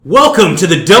Welcome to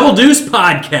the Double Deuce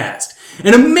Podcast,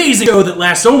 an amazing show that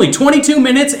lasts only 22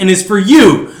 minutes and is for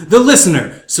you, the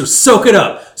listener, so soak it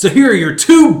up. So here are your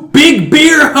two big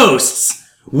beer hosts,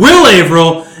 Will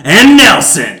Averill and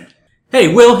Nelson.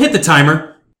 Hey, Will, hit the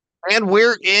timer. And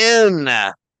we're in.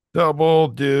 Double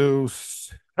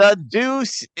Deuce. The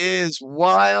deuce is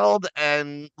wild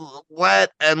and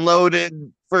wet and loaded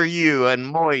for you and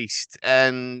moist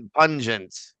and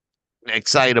pungent,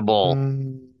 excitable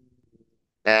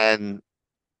and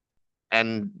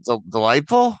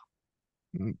delightful.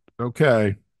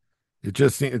 Okay.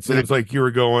 It seems like you were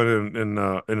going in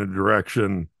a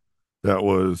direction that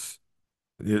was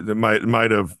that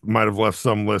might have left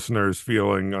some listeners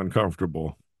feeling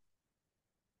uncomfortable.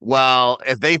 Well,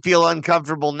 if they feel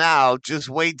uncomfortable now, just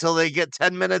wait till they get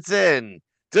 10 minutes in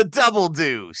to Double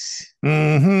Deuce,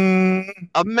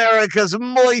 America's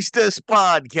moistest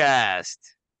podcast.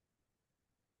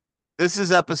 This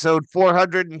is episode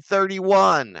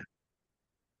 431.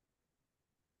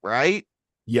 Right?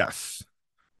 Yes.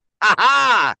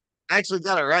 Aha! I actually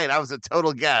got it right. I was a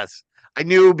total guess. I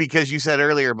knew because you said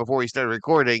earlier before we started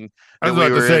recording. I was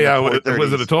about to say,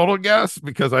 was it a total guess?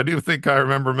 Because I do think I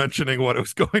remember mentioning what it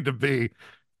was going to be,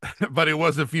 but it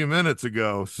was a few minutes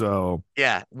ago. So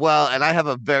yeah, well, and I have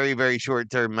a very, very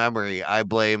short-term memory. I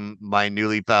blame my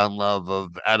newly found love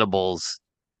of edibles.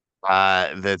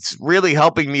 That's really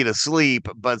helping me to sleep,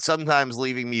 but sometimes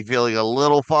leaving me feeling a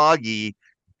little foggy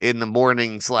in the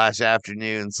morning /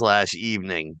 afternoon /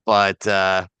 evening. But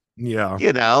yeah,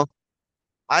 you know.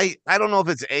 I don't know if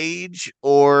it's age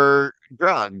or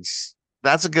drugs.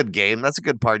 That's a good game. That's a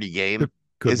good party game.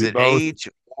 Is it both. Age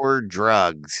or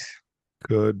drugs?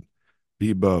 Could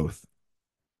be both.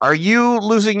 Are you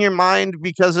losing your mind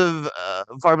because of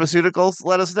pharmaceuticals?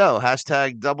 Let us know.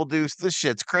 Hashtag Double Deuce. This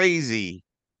shit's crazy.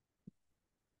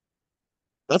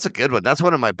 That's a good one. That's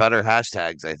one of my better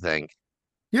hashtags, I think.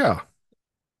 Yeah.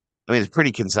 I mean, it's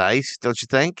pretty concise, don't you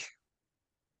think?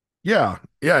 Yeah.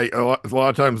 A lot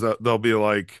of times they'll be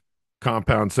like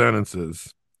compound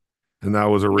sentences, and that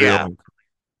was a real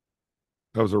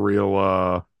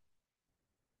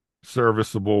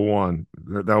serviceable one.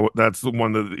 That's the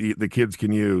one that the kids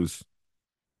can use.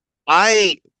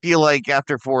 I feel like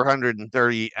after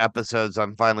 430 episodes,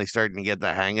 I'm finally starting to get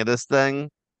the hang of this thing.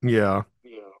 Yeah.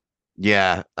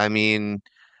 Yeah. I mean,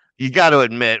 you got to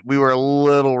admit, we were a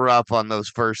little rough on those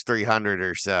first 300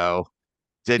 or so.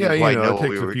 Didn't quite know it what takes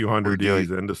we a were few hundred doing.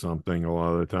 Ds into something a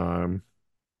lot of the time.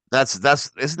 Isn't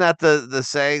that the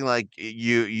saying, like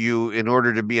you in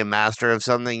order to be a master of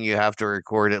something, you have to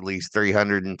record at least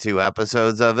 302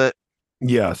 episodes of it?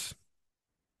 Yes.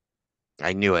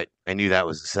 I knew it. I knew that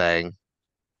was the saying.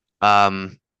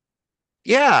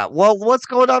 Yeah, well, what's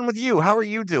going on with you? How are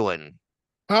you doing?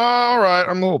 All right.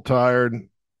 I'm a little tired.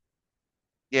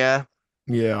 Yeah.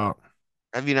 Yeah.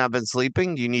 Have you not been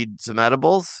sleeping? Do you need some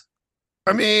edibles?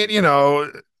 I mean,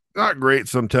 not great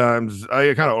sometimes.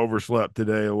 I kind of overslept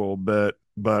today a little bit,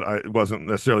 but it wasn't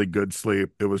necessarily good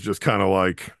sleep. It was just kind of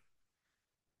like,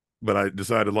 but I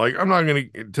decided like I'm not I'm gonna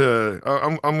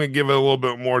give it a little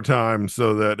bit more time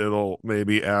so that it'll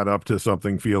maybe add up to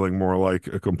something feeling more like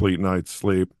a complete night's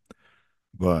sleep.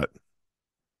 But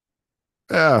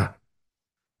yeah,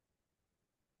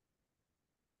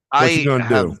 what you gonna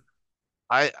do?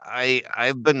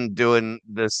 I've been doing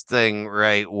this thing,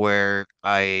 right, where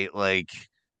I like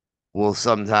will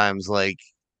sometimes like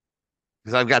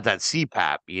because I've got that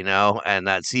CPAP, and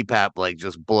that CPAP like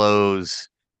just blows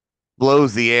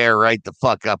the air right the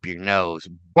fuck up your nose.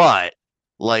 But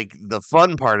like the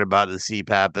fun part about the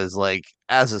CPAP is like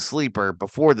as a sleeper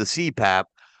before the CPAP,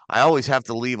 I always have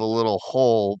to leave a little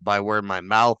hole by where my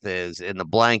mouth is in the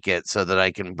blanket so that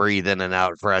I can breathe in and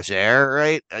out fresh air,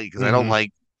 right? Because I don't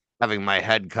like having my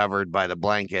head covered by the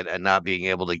blanket and not being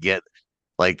able to get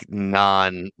like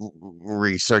non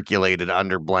recirculated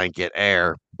under blanket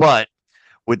air. But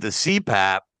with the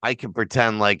CPAP, I can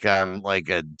pretend like I'm like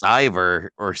a diver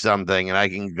or something, and I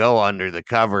can go under the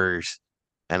covers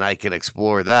and I can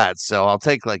explore that. So I'll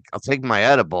take my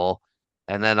edible,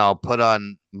 and then I'll put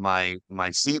on my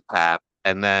CPAP,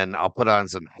 and then I'll put on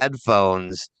some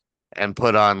headphones and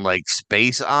put on like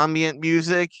space ambient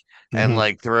music and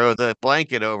like throw the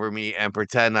blanket over me and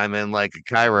pretend I'm in like a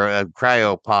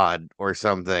cryopod or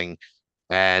something,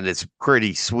 and it's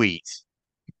pretty sweet.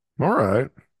 All right.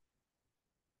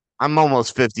 I'm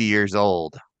almost 50 years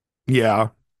old.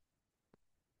 Yeah.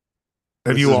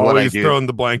 Have This you is what I always do. thrown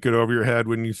the blanket over your head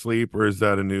when you sleep, or is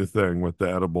that a new thing with the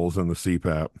edibles and the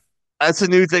CPAP? That's a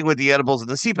new thing with the edibles and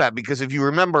the CPAP, because if you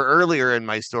remember earlier in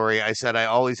my story, I said I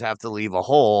always have to leave a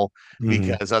hole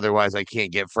because otherwise I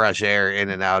can't get fresh air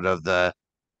in and out of the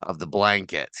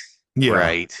blanket. Yeah.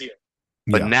 right?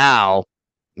 But Yeah.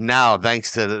 now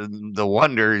thanks to the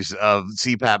wonders of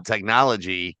CPAP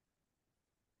technology,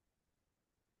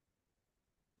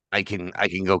 I can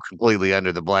go completely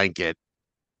under the blanket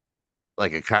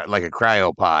like a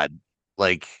cryopod,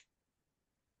 like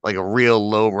like a real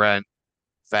low rent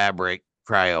fabric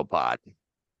cryopod,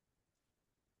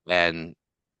 and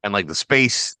like the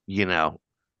space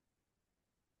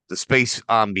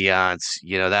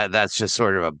ambiance, that's just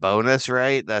sort of a bonus,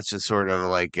 right? That's just sort of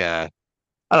like I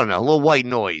don't know, a little white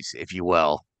noise, if you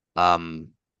will. Um,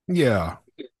 Yeah.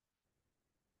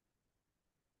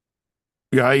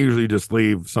 Yeah. I usually just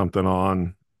leave something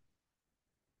on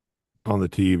the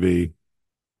TV.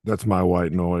 That's my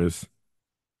white noise.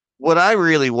 what I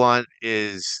really want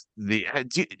is have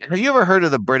you ever heard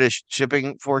of the British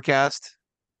shipping forecast?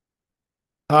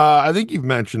 I think you've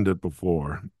mentioned it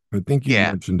before. I think you've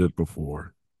Yeah. mentioned it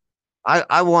before.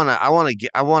 I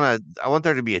want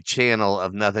there to be a channel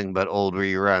of nothing but old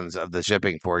reruns of the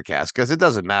shipping forecast, because it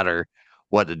doesn't matter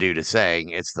what the dude is saying,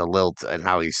 it's the lilt and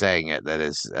how he's saying it that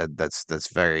is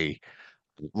that's very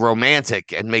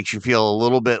romantic and makes you feel a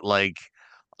little bit like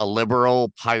a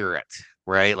liberal pirate,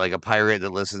 right? Like a pirate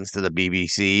that listens to the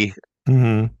BBC,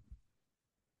 Hmm.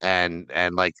 and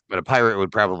like, but a pirate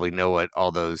would probably know what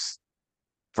all those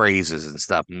phrases and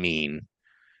stuff mean,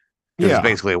 because it's Yeah.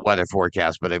 basically a weather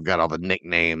forecast, but they've got all the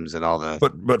nicknames and all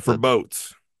But for the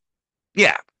boats.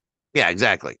 yeah, yeah,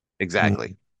 exactly, Mhm.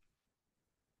 exactly.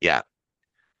 Yeah.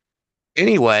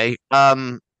 Anyway,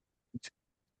 can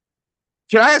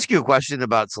I ask you a question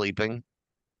about sleeping?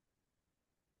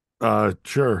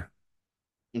 Sure.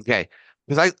 Okay,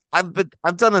 because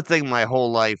I've done a thing my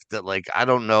whole life that, like, I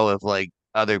don't know if like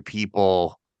other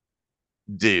people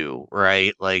do,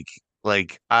 right? Like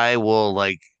I will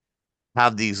like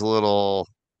have these little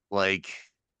like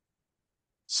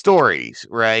stories,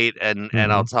 right? And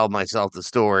Hmm. I'll tell myself the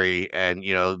story, and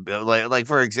like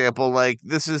for example, like,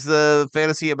 this is the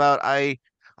fantasy about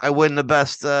I win the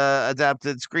best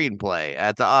adapted screenplay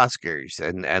at the Oscars,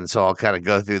 and so I'll kind of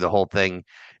go through the whole thing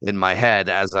in my head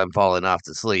as I'm falling off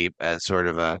to sleep as sort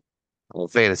of a little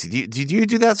fantasy. Do you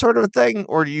do that sort of a thing,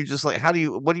 or do you just like,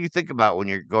 what do you think about when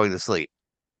you're going to sleep?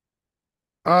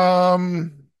 I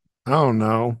don't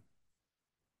know.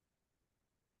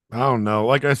 I don't know.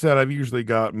 Like I said, I've usually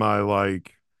got my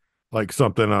like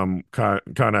something I'm kind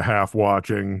of half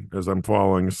watching as I'm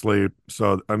falling asleep.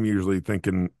 So I'm usually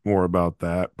thinking more about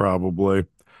that probably,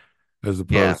 as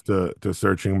Yeah. opposed to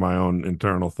searching my own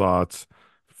internal thoughts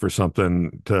for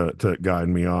something to guide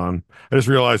me on. I just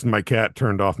realized my cat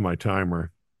turned off my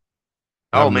timer.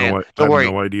 Oh man, I don't have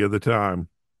worry. no idea the time.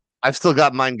 I've still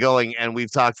got mine going, and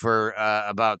we've talked for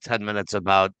about 10 minutes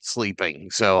about sleeping.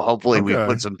 So hopefully we've Okay.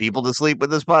 put some people to sleep with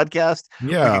this podcast. We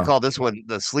can Yeah. call this one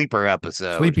the sleeper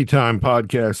episode. Sleepy Time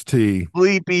Podcast T.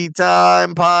 Sleepy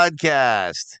Time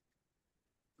Podcast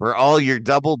for all your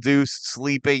double deuce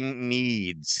sleeping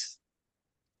needs.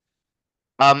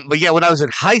 But yeah, when I was in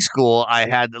high school, I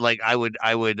had like I would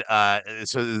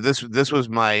so this was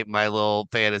my little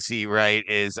fantasy, right?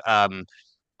 Is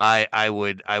I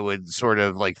would sort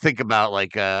of like think about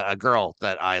like a girl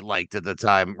that I liked at the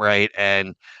time, right?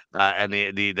 And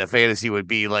the fantasy would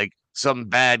be like some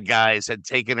bad guys had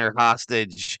taken her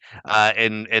hostage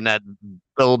in that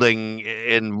building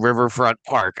in Riverfront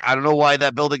Park. I don't know why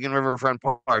that building in Riverfront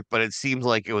Park, but it seems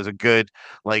like it was a good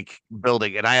like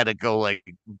building, and I had to go like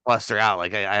bust her out.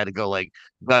 Like I had to go like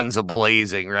guns a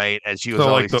blazing, right? And she was So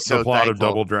like always the so plot of thankful.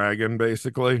 Double Dragon,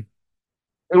 basically.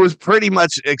 It was pretty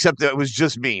much, except that it was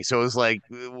just me. So it was like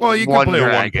Well, you could one play a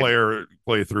one dragon. player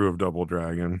playthrough of Double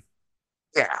Dragon.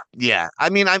 Yeah. Yeah. I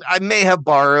mean, I may have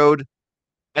borrowed.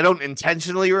 I don't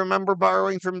intentionally remember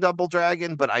borrowing from Double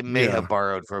Dragon, but I may have Yeah.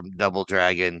 borrowed from Double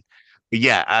Dragon. But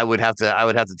yeah, I would have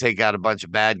to take out a bunch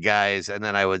of bad guys, and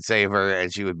then I would save her,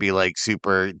 and she would be like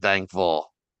super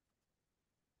thankful.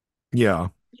 Yeah.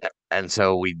 Yeah. And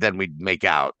so we'd make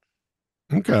out.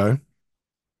 Okay.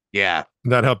 Yeah.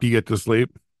 That help you get to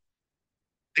sleep?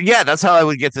 Yeah, that's how I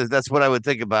would get to that's what I would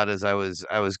think about as I was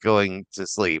going to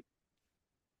sleep.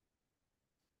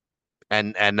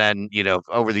 And then,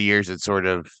 over the years it sort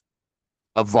of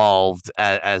evolved,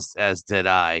 as did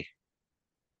I.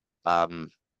 Um,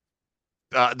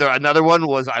 another one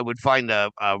was I would find a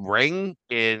ring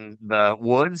in the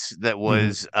woods that Hmm.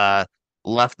 was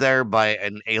left there by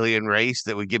an alien race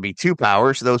that would give me two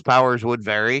powers. Those powers would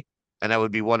vary, and that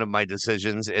would be one of my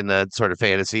decisions in the sort of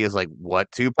fantasy, is like,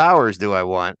 what two powers do I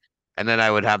want? And then I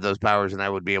would have those powers, and I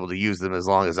would be able to use them as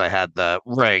long as I had the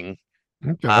ring.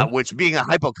 Okay. Which, being a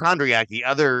hypochondriac, the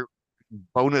other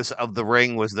bonus of the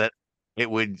ring was that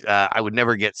I would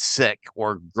never get sick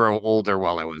or grow older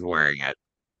while I was wearing it.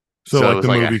 So So it like was the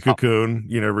like movie Cocoon,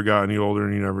 you never got any older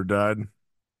and you never died.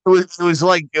 it was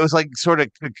like sort of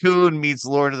Cocoon meets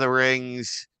Lord of the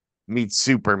Rings meets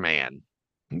Superman,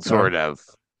 Okay. sort of.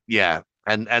 Yeah.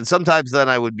 And sometimes then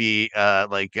I would be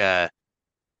like a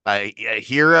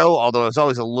hero, although it's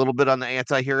always a little bit on the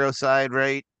anti-hero side,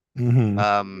 right? Hmm.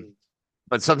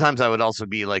 But sometimes I would also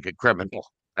be like a criminal.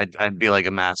 I'd be like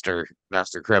a master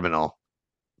criminal.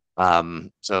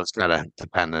 So it's kind of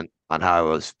dependent on how I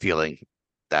was feeling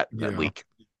that Yeah. week.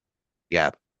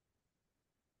 Yeah.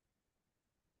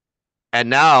 And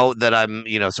now that I'm,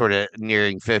 sort of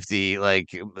nearing 50, like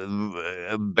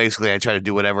basically I try to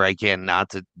do whatever I can not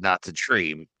to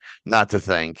dream, not to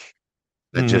think,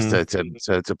 but just Hmm.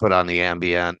 to put on the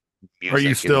ambient Are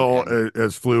you music still and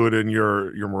as fluid in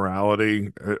your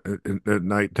morality at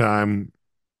nighttime,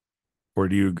 or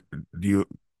do you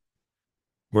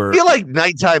where? feel like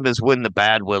nighttime is when the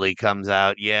bad Willie comes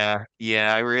out. Yeah.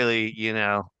 Yeah, I really,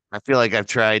 I feel like I've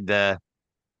tried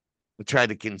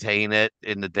to contain it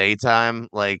in the daytime.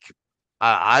 Like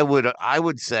I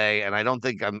would say, and I don't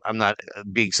think I'm not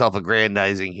being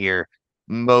self-aggrandizing here.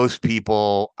 Most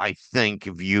people, I think,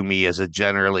 view me as a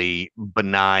generally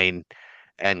benign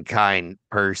and kind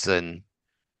person,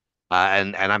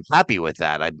 and I'm happy with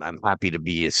that. I'm happy to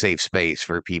be a safe space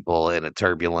for people in a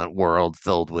turbulent world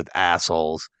filled with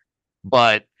assholes.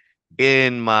 But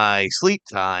in my sleep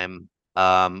time,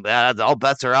 all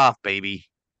bets are off, baby.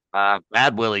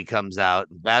 Bad Willie comes out.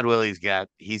 Bad Willie's got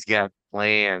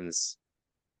plans,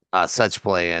 such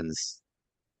plans.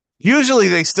 Usually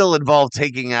they still involve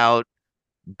taking out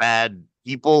bad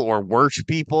people or worse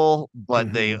people,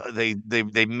 but they Mhm. they they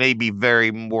they may be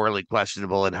very morally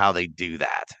questionable in how they do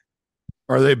that.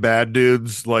 Are they bad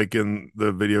dudes like in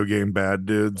the video game Bad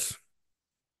Dudes?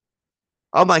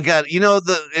 Oh my God.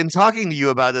 The in talking to you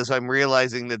about this, I'm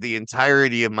realizing that the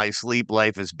entirety of my sleep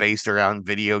life is based around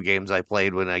video games I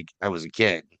played when I was a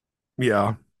kid.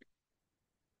 Yeah.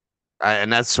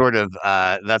 And that's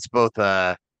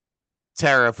both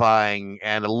terrifying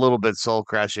and a little bit soul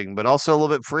crushing, but also a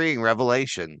little bit freeing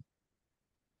revelation.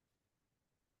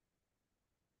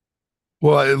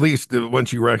 Well, at least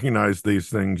once you recognize these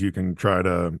things, you can try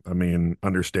to, I mean,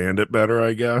 understand it better,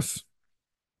 I guess.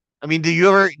 I mean, do you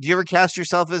ever cast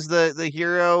yourself as the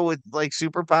hero with like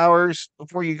superpowers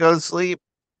before you go to sleep?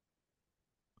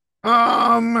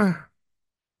 Um,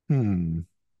 hmm,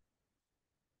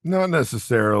 not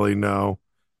necessarily, no.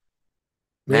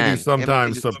 Maybe Man,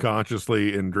 sometimes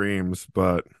subconsciously in dreams,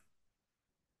 but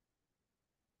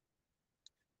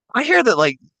I hear that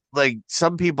like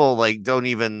some people like don't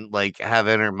even like have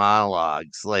inner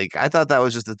monologues. Like I thought that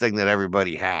was just a thing that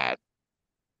everybody had.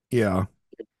 yeah.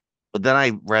 But then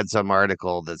I read some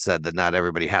article that said that not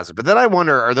everybody has it. But then I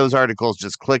wonder, are those articles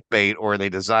just clickbait or are they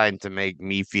designed to make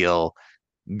me feel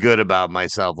good about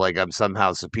myself, like I'm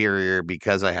somehow superior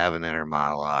because I have an inner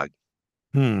monologue?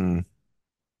 Hmm.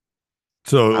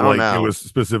 So I don't like it know. was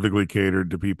specifically catered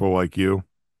to people like you.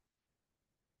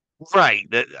 Right.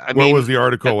 I What was mean, the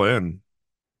article in?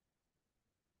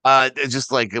 it's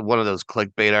just like one of those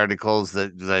clickbait articles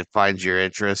that finds your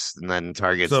interest and then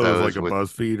targets So it was like those a with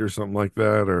BuzzFeed or something like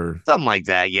that, something like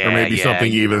that. or Yeah, maybe yeah,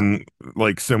 something even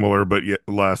like similar but yet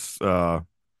less I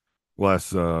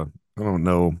don't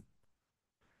know.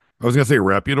 I was gonna say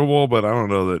reputable, but I don't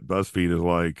know that BuzzFeed is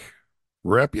like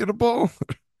reputable.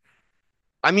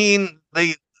 I mean,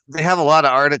 they have a lot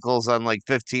of articles on like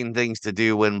 15 things to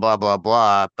do when blah blah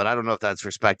blah, but I don't know if that's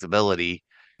respectability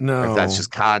or if that's No.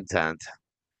 just content.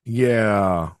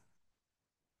 Yeah.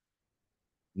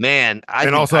 Man, I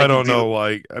And could also I I could don't do know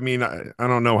like I mean I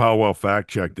don't know how well fact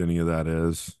checked any of that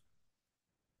is.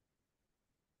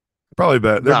 Probably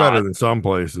they're no. better than some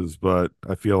places, but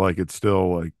I feel like it's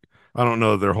still like I don't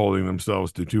know that they're holding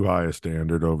themselves to too high a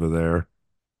standard over there.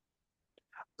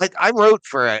 I wrote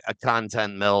for a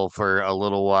content mill for a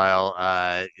little while.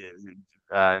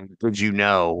 Did you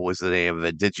know was the name of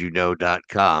it,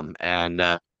 didyouknow.com. And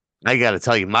I got to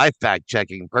tell you, my fact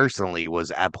checking personally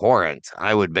was abhorrent.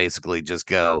 I would basically just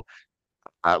go,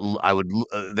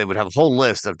 they would have a whole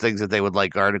list of things that they would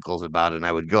like articles about, and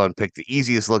I would go and pick the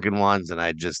easiest looking ones, and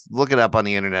I'd just look it up on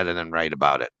the internet and then write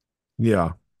about it.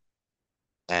 Yeah.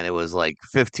 And it was like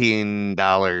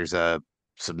 $15 a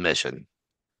submission.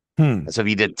 Hmm. And so if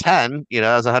you did 10,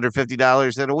 that was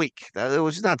 $150 in a week. That it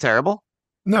was not terrible.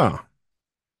 No.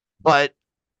 But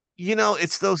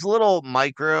it's those little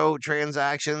micro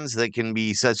transactions that can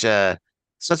be such a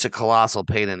colossal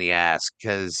pain in the ass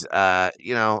because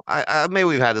maybe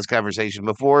we've had this conversation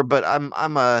before, but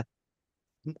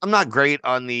I'm not great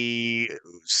on the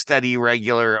steady,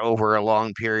 regular over a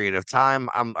long period of time.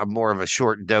 I'm more of a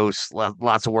short dose,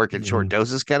 lots of work in short Mhm.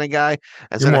 doses kind of guy.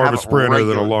 And You're so to more of have a it sprinter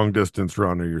than a regular, long distance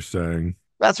runner, you're saying.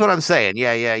 that's what I'm saying.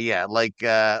 Yeah, yeah, yeah. Like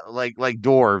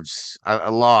dwarves. I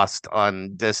lost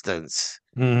on distance.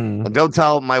 Hmm. And don't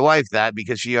tell my wife that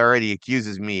because she already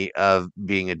accuses me of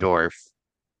being a dwarf.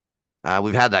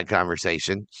 We've had that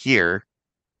conversation here,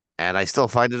 and I still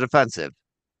find it offensive.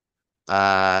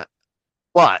 Uh,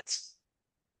 but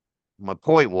my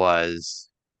point was,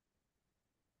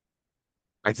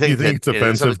 I Do you think think that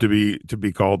it's offensive to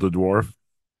be called a dwarf?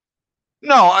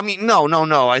 no, I mean, no.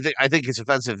 I think it's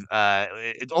offensive.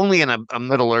 It's only in a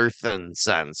Middle Earthen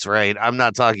sense, right? I'm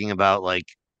not talking about like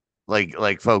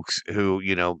folks who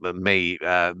may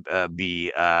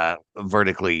be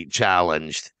vertically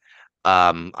challenged.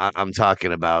 I'm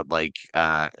talking about like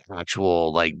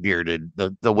actual like bearded.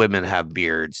 The women have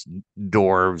beards,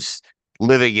 dwarves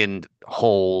living in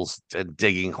holes and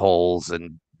digging holes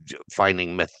and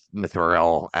finding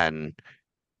mithril and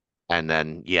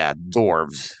then yeah,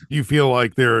 dwarves. Do you feel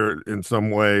like they're in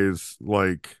some ways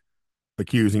like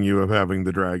accusing you of having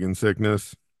the dragon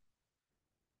sickness?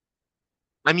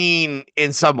 I mean,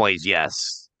 in some ways,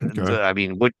 yes. Okay. I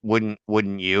mean,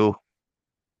 wouldn't you?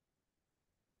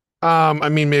 I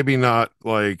mean, maybe not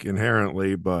like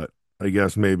inherently, but I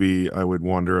guess maybe I would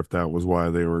wonder if that was why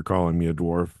they were calling me a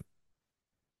dwarf.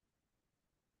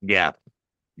 Yeah,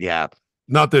 yeah,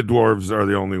 Not that dwarves are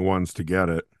the only ones to get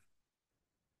it.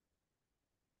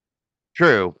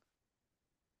 true.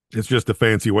 It's just a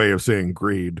fancy way of saying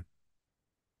greed.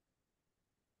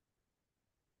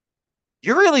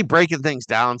 You're really breaking things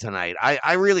down tonight.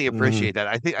 I really Mm, appreciate that.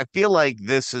 I feel like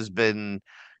this has been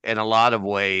in a lot of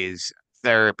ways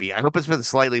therapy. I hope it's been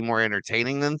slightly more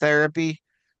entertaining than therapy,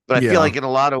 but I feel yeah. like in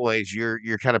a lot of ways you're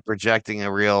kind of projecting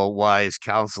a real wise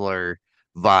counselor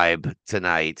vibe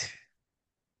tonight.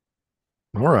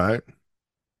 All right.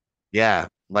 Yeah,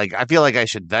 like I feel like I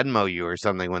should Venmo you or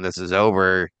something when this is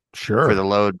over for Sure. the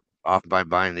load off my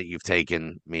mind that you've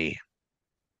taken me.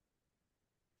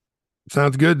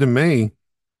 Sounds good to me.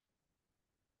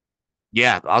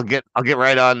 Yeah, I'll get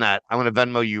right on that. I'm gonna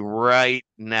Venmo you right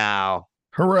now.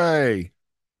 Hooray.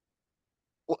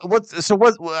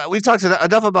 We've talked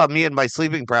enough about me and my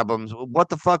sleeping problems. What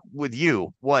the fuck with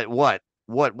you? What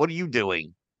are you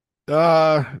doing?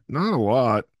 Not a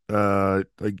lot. I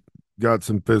got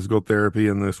some physical therapy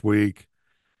in this week,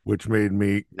 which made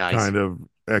me Nice. kind of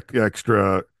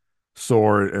extra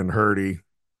sore and hurty,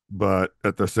 but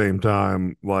at the same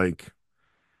time, like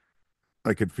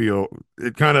I could feel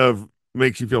it kind of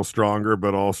makes you feel stronger,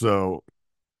 but also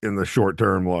in the short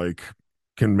term, like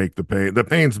can make the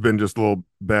pain's been just a little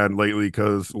bad lately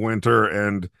because winter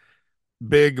and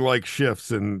big like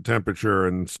shifts in temperature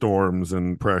and storms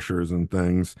and pressures and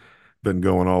things been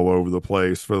going all over the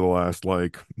place for the last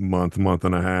like month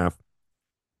and a half.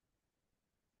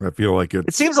 I feel like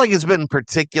It it's seems like it's been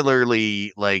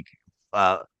particularly like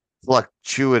uh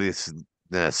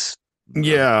fluctuousness,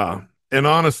 yeah. And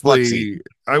fluxy. honestly,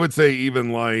 I would say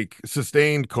even like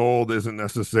sustained cold isn't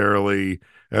necessarily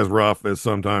as rough as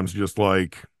sometimes just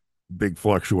like big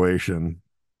fluctuation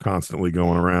constantly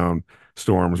going Mm. around,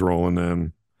 storms rolling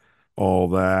in, all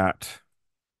that.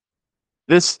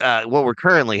 This what we're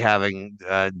currently having,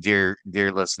 dear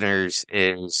listeners,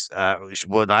 is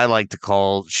what I like to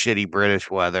call shitty British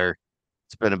weather.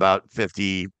 It's been about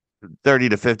 30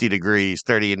 to 50 degrees,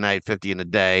 30 at night, 50 in the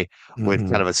day, with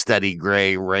kind Hmm. of a steady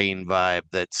gray rain vibe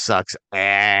that sucks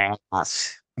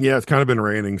ass. Yeah, it's kind of been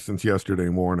raining since yesterday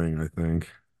morning, I think.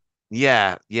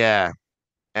 Yeah, yeah.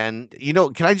 And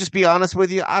can I just be honest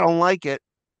with you? I don't like it.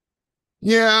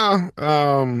 Yeah,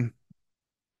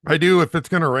 I do. If it's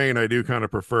gonna rain, I do kind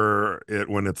of prefer it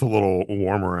when it's a little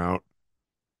warmer out,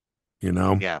 you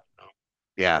know? Yeah,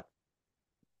 yeah.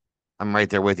 I'm right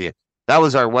there with you. That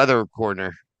was our weather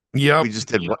corner. Yep.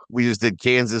 We just did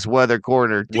Kansas weather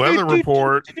corner. Weather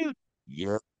report.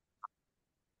 Yeah.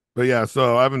 But yeah,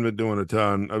 so I haven't been doing a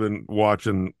ton. I've been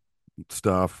watching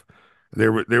stuff.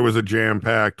 There was a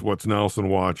jam-packed What's Nelson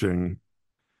watching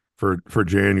for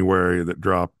January that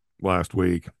dropped last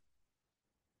week.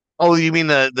 Oh, you mean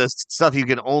the stuff you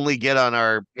can only get on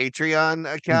our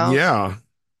Patreon account? Yeah,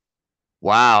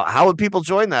 Wow. How would people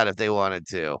join that if they wanted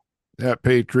to? at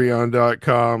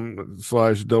patreon.com/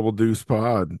 double deuce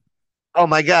pod. Oh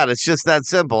my God, it's just that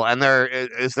simple. And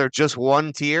is there just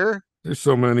one tier? There's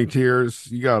so many tiers.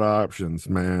 You got options,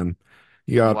 man.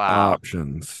 You got Wow.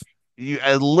 options. You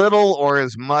as little or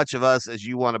as much of us as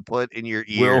you want to put in your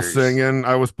Will ears. singing.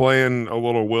 I was playing a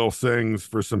little Will sings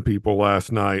for some people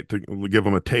last night to give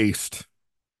them a taste.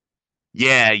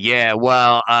 Yeah, yeah.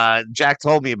 Well, Jack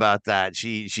told me about that.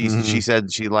 She Hmm.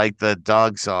 said she liked the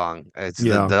dog song. It's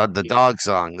Yeah. the dog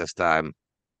song this time.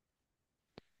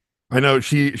 I know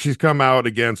she's come out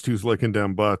against Who's Licking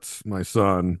Them Butts, my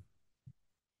son,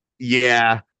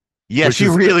 Yeah. Yeah, which she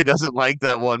is really doesn't like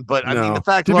that one. But I mean, the no.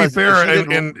 fact To be was, fair, she and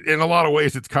didn't. in a lot of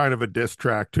ways, it's kind of a diss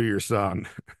track to your son,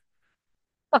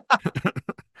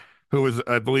 who was,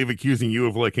 I believe, accusing you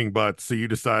of licking butts. So you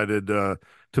decided to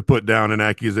put down an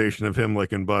accusation of him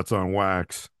licking butts on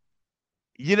wax.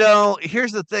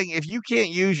 Here's the thing: if you can't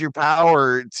use your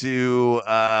power to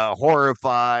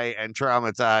horrify and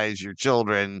traumatize your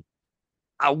children,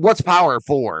 what's power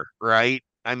for, right?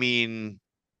 I mean,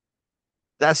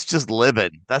 that's just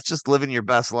living. That's just living your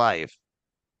best life.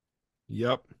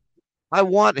 Yep. I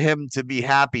want him to be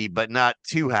happy, but not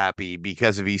too happy,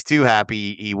 because if he's too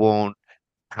happy, he won't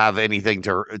have anything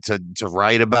to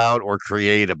write about or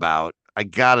create about. I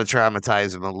gotta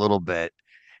traumatize him a little bit.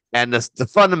 And the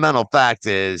fundamental fact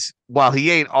is, while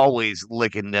he ain't always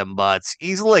licking them butts,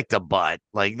 he's licked a butt.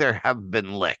 Like there have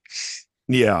been licks,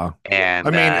 Yeah. I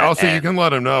and mean, also you and can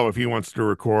let him know if he wants to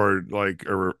record like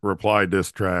a reply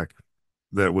diss track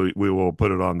that we will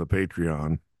put it on the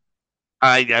Patreon.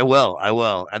 I will,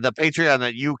 and the Patreon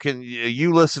that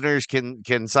you listeners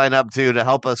can sign up to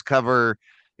help us cover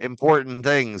important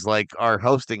things like our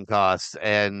hosting costs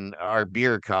and our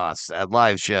beer costs at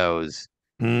live shows.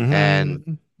 And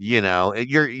Hmm.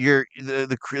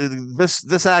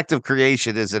 this act of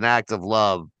creation is an act of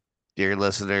love, dear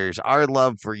listeners. Our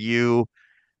love for you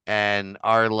and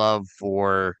our love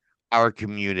for our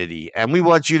community, and we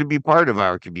want you to be part of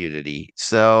our community.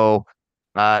 So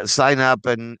sign up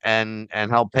and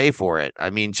help pay for it. I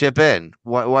mean, chip in.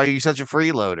 Why are you such a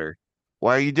freeloader?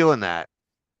 Why are you doing that?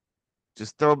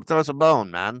 Just throw us a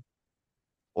bone, man,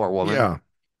 or woman, Yeah.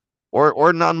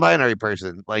 or non-binary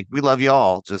person. Like, we love you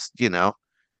all. Just,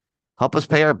 help us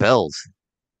pay our bills.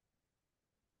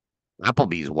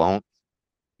 Applebee's won't.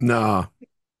 Nah.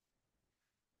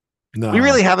 We Nah.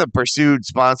 really haven't pursued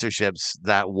sponsorships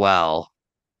that well.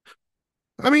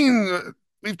 I mean,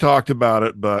 we've talked about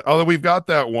it, but although we've got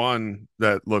that one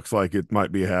that looks like it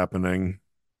might be happening.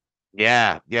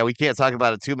 Yeah, yeah, we can't talk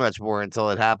about it too much more until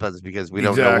it happens because we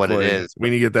don't know what it Exactly. is. We But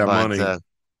need to get that but money.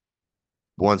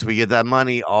 once we get that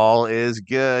money, all is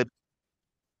good.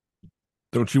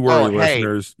 Don't you Oh, worry, hey,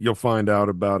 listeners. You'll find out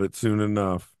about it soon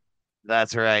enough.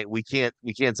 that's right. We can't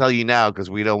tell you now because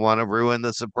we don't want to ruin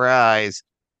the surprise.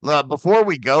 Before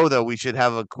we go though, we should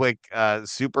have a quick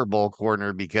Super Bowl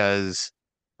corner because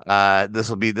this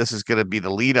is going to be the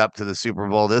lead up to the Super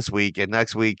Bowl this week, and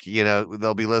next week,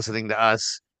 they'll be listening to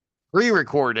us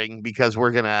pre-recording because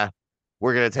we're gonna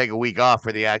take a week off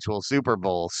for the actual Super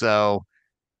Bowl. So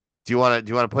do you want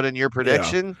to put in your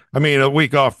Yeah. prediction? I mean, a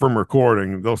week off from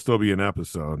recording, there'll still be an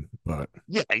episode, but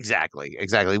Yeah, exactly.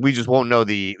 We just won't know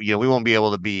we won't be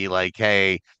able to be like,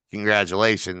 hey,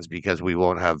 congratulations, because we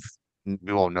won't know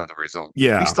the result. We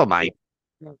yeah. still might.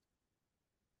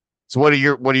 So what are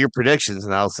your predictions,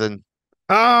 Nelson?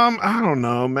 I don't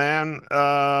know, man.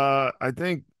 I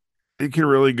think it could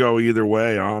really go either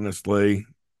way, honestly.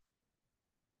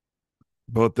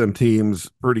 Both them teams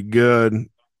pretty good.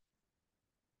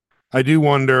 I do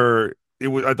wonder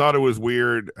I thought it was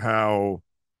weird how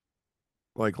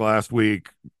like last week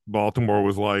Baltimore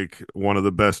was like one of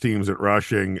the best teams at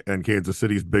rushing and Kansas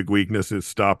City's big weakness is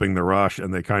stopping the rush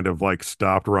and they kind of like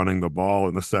stopped running the ball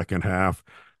in the second half.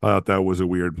 I thought that was a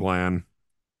weird plan.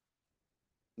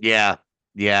 Yeah,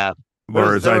 yeah.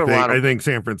 Whereas There I were a think lot of I think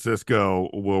San Francisco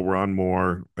will run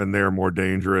more and they're more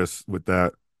dangerous with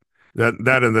that. That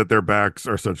and that their backs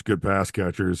are such good pass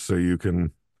catchers, so you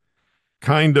can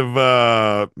kind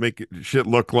of make shit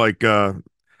look like I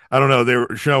don't know, they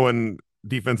were showing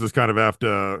defenses kind of have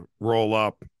to roll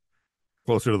up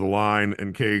closer to the line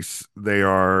in case they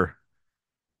are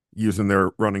using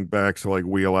their running backs to like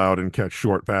wheel out and catch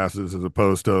short passes as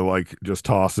opposed to like just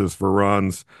tosses for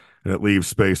runs and it leaves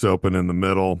space open in the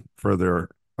middle for their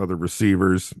other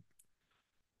receivers.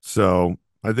 So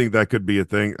I think that could be a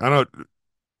thing. I don't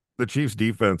the Chiefs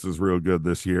defense is real good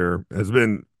this year, has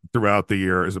been throughout the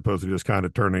year as opposed to just kind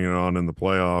of turning it on in the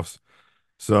playoffs.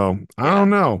 So I yeah. don't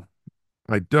know.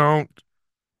 I don't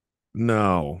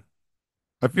know.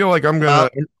 I feel like Well,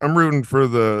 I'm rooting for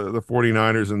the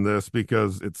 49ers in this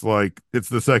because it's like it's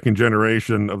the second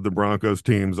generation of the Broncos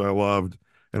teams I loved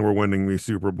and were winning these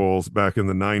Super Bowls back in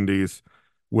the 90s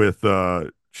with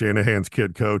Shanahan's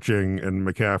kid coaching and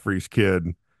McCaffrey's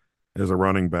kid as a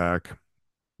running back.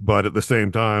 But at the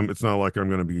same time, it's not like I'm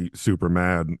going to be super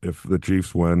mad if the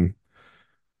Chiefs win.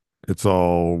 It's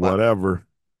all well, whatever.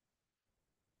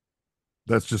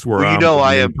 That's just where Well, you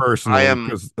I'm know, personal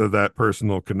because of that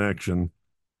personal connection.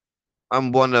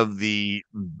 I'm one of the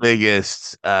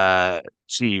biggest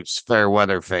Chiefs fair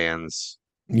weather fans.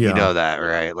 You Yeah. know that,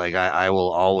 right? Like I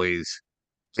will always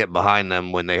get behind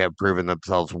them when they have proven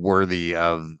themselves worthy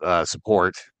of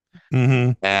support.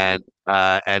 Mm-hmm.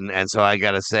 And so I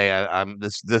gotta say, I'm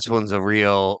this one's a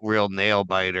real nail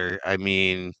biter. I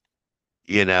mean,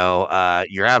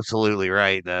 you're absolutely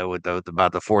right with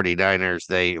about the 49ers.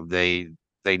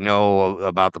 They know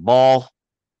about the ball.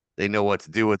 They know what to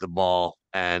do with the ball,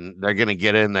 and they're gonna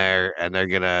get in there and they're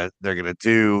gonna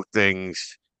do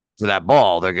things to that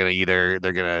ball. They're gonna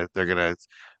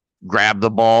grab the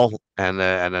ball and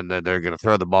then they're gonna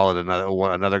throw the ball at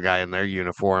another guy in their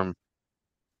uniform,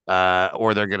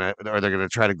 or they're gonna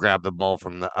try to grab the ball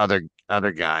from the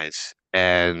other guys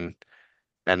and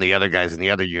the other guys in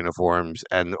the other uniforms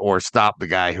or stop the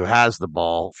guy who has the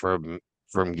ball from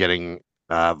getting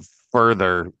uh,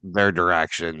 further their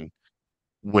direction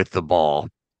with the ball.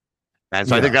 And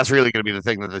so I think Yeah. that's really going to be the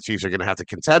thing that the Chiefs are going to have to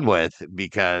contend with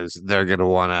because they're going to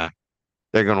want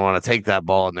to take that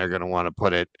ball and they're going to want to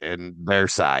put it in their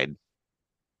side.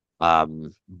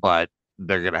 But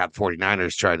they're going to have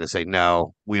 49ers trying to say,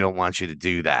 no, we don't want you to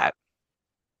do that.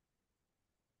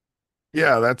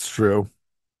 Yeah, that's true.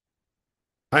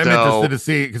 I'm interested So, to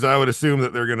see because I would assume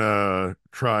that they're gonna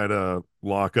try to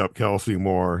lock up Kelsey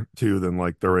more too than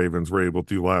like the Ravens were able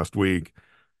to last week.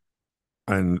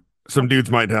 And some dudes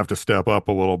might have to step up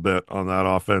a little bit on that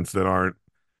offense that aren't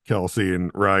Kelsey and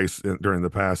Rice during the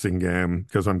passing game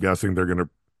because I'm guessing they're gonna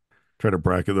try to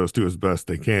bracket those two as best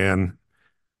they can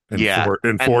and yeah.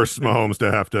 force Mahomes to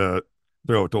have to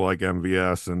throw it to like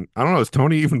MVS. And I don't know, is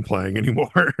Tony even playing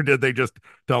anymore? Or did they just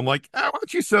tell him like, why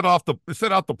don't you set out the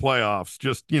playoffs?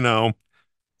 Just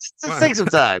Just take some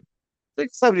time. Take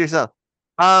some time to yourself.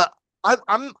 I'm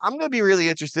going to be really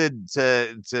interested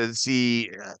to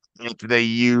see if they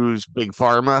use Big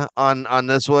Pharma on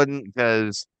this one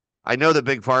because I know that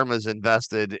Big Pharma's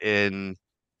invested in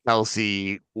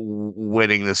Kelsey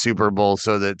winning the Super Bowl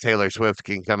so that Taylor Swift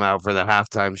can come out for the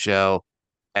halftime show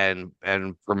and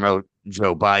promote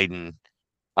Joe Biden.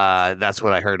 That's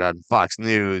what I heard on Fox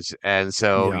News. And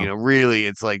so, yeah. really,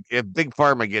 it's like if Big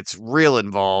Pharma gets real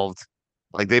involved,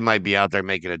 like they might be out there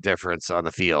making a difference on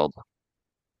the field.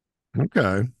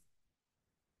 Okay.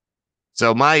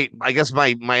 So I guess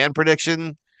my end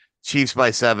prediction, Chiefs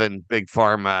by 7, Big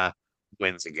Pharma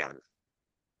wins again.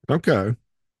 Okay.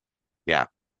 Yeah.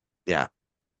 Yeah.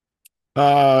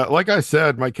 Like I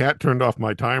said, my cat turned off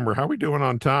my timer. How are we doing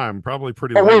on time? Probably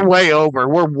pretty Oh, late. we're way over.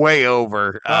 We're way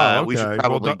over. Oh, okay. We should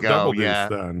probably go. Double deuce Yeah.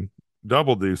 then.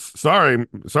 Double deuce. Sorry,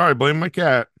 blame my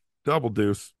cat. Double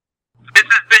deuce. This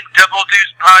has been Double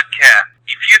Deuce Podcast.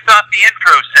 If you thought the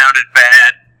intro sounded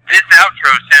bad, this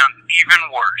outro sounds even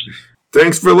worse.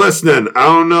 Thanks for listening. I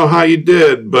don't know how you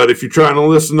did, but if you're trying to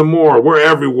listen to more, we're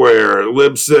everywhere.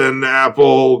 Libsyn,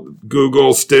 Apple,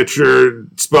 Google, Stitcher,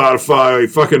 Spotify,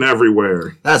 fucking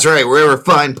everywhere. That's right. Wherever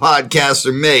fine podcasts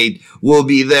are made, we'll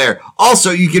be there.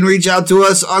 Also, you can reach out to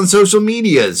us on social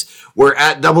medias. We're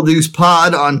at Double Deuce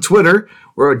Pod on Twitter.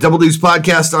 We're at Double Deuce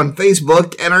Podcast on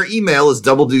Facebook, and our email is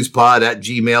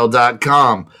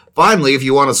doubledeucepod@gmail.com. Finally, if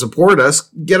you want to support us,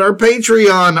 get our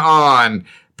Patreon on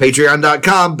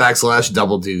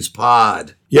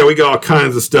patreon.com/doubledeucepod. Yeah, we got all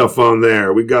kinds of stuff on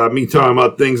there. We got me talking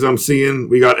about things I'm seeing.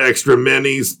 We got extra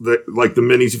minis, like the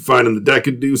minis you find in the deck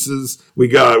of deuces. We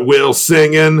got Will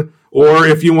singing. Or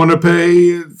if you want to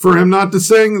pay for him not to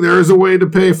sing, there is a way to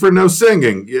pay for no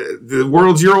singing. The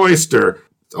world's your oyster.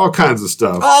 All kinds of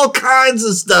stuff. All kinds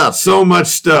of stuff. So much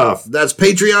stuff. That's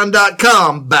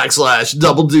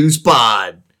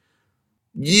patreon.com/doubledeucepod.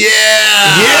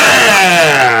 Yeah!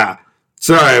 Yeah!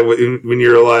 Sorry, when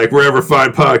you're like, wherever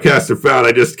fine podcasts are found,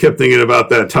 I just kept thinking about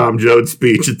that Tom Jones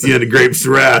speech at the end of Grapes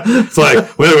of Wrath. It's like,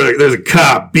 whenever there's a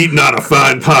cop beating on a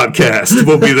fine podcast,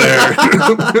 we'll be there.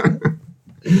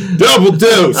 Double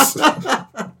deuce.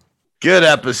 Good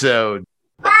episode.